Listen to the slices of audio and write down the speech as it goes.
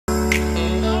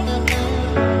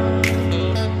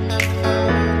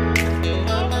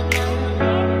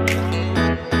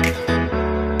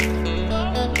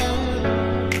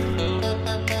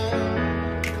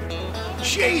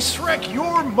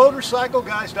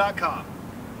yourmotorcycleguys.com.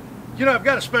 You know, I've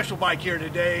got a special bike here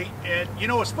today, and you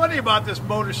know what's funny about this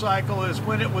motorcycle is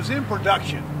when it was in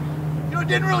production, you know, it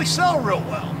didn't really sell real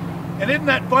well. And isn't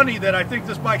that funny that I think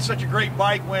this bike's such a great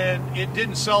bike when it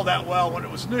didn't sell that well when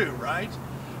it was new, right?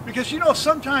 Because you know,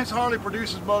 sometimes Harley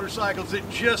produces motorcycles that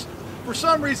just, for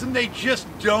some reason, they just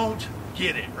don't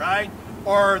get it, right?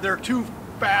 Or they're too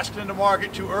fast in the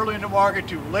market, too early in the market,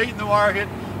 too late in the market,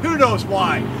 who knows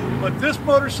why. But this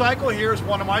motorcycle here is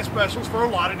one of my specials for a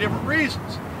lot of different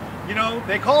reasons. You know,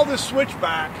 they call this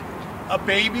Switchback a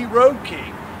baby Road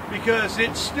King because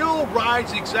it still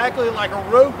rides exactly like a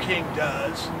Road King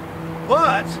does,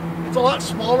 but it's a lot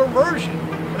smaller version.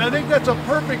 And I think that's a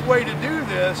perfect way to do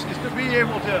this, is to be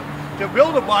able to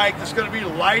build a bike that's going to be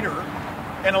lighter.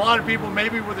 And a lot of people,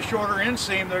 maybe with a shorter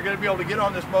inseam, they're going to be able to get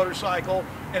on this motorcycle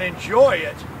and enjoy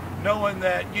it, knowing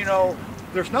that, you know,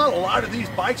 there's not a lot of these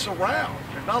bikes around.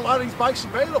 There's not a lot of these bikes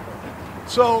available.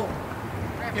 So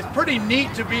it's pretty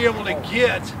neat to be able to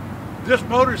get this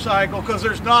motorcycle because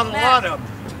there's not a lot of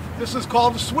them. This is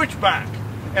called the Switchback.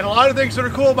 And a lot of things that are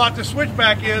cool about the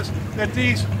Switchback is that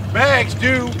these bags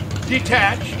do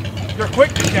detach. They're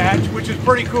quick detach, which is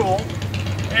pretty cool.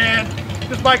 And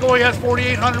this bike only has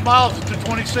 4,800 miles. It's a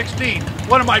 2016.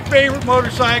 One of my favorite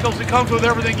motorcycles. It comes with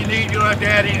everything you need. You don't have to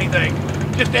add anything.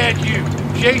 Just add you.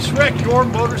 Jace Reck,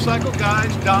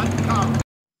 yourmotorcycleguys.com.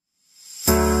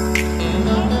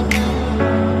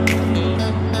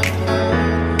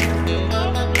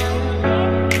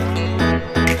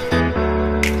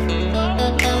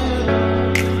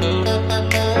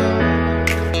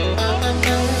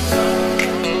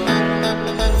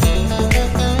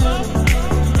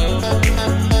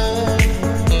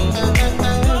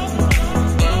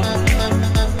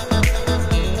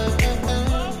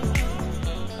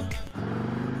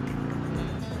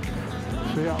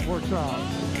 See how it works out.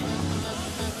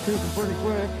 Cruising pretty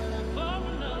quick.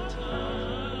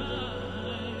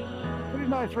 Pretty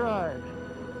nice ride.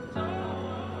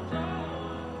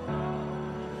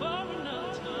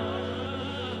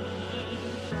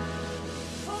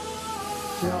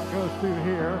 See how it goes through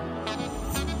here.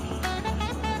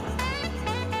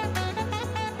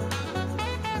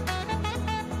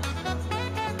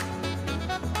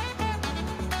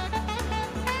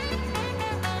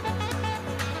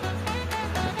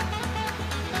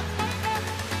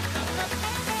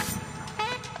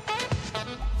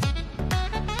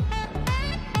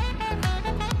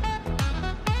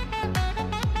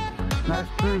 Nice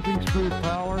cruising, smooth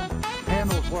power,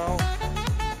 handles well.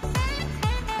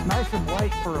 Nice and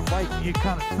light for a bike you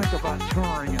kind of think about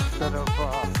touring instead of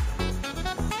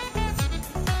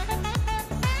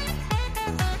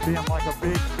being like a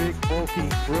big, bulky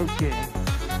Road King.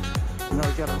 You know,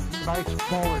 you got a nice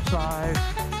smaller size,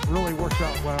 really works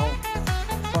out well.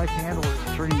 Bike handles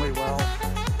extremely well.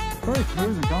 Very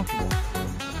smooth and comfortable.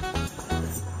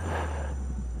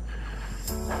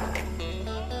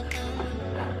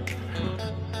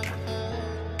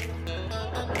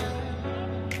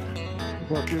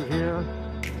 Go through here,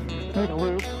 make a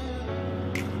loop,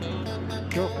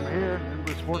 go from here and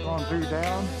just work on through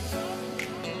down.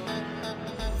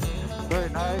 Very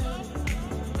nice.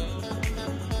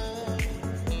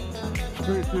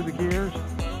 Smooth through the gears.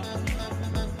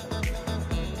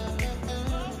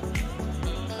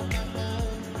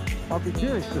 I'll be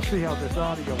curious to see how this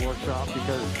audio works out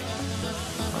because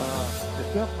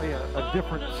it's definitely a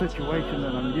different situation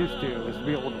than I'm used to, is to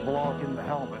be able to vlog in the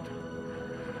helmet.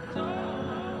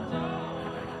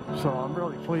 So I'm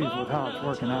really pleased with how it's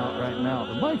working out right now.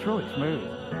 The bike's really smooth.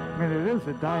 I mean, it is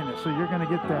a Dyna, so you're going to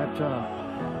get that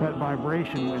that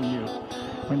vibration when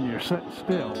you're sitting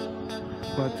still.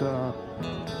 But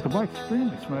the bike's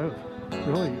extremely smooth.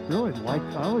 Really like.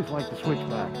 I always like the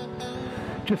Switchback.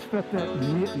 Just fit that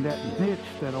niche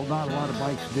that not a lot of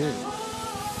bikes do.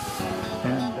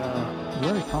 And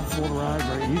very comfortable to ride,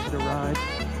 very easy to ride.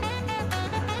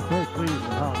 Very pleased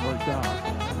with how it worked out.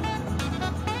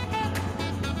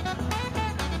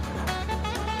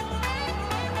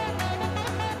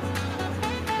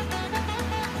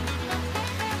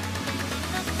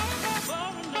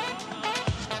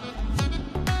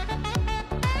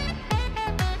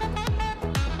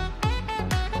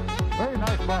 Very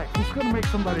nice bike. It's going to make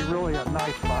somebody really a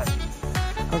nice bike.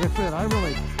 Like I said, I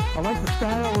like the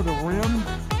style of the rims.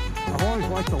 I've always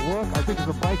liked the look. I think it's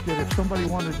a bike that if somebody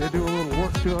wanted to do a little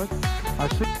work to it, I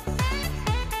see.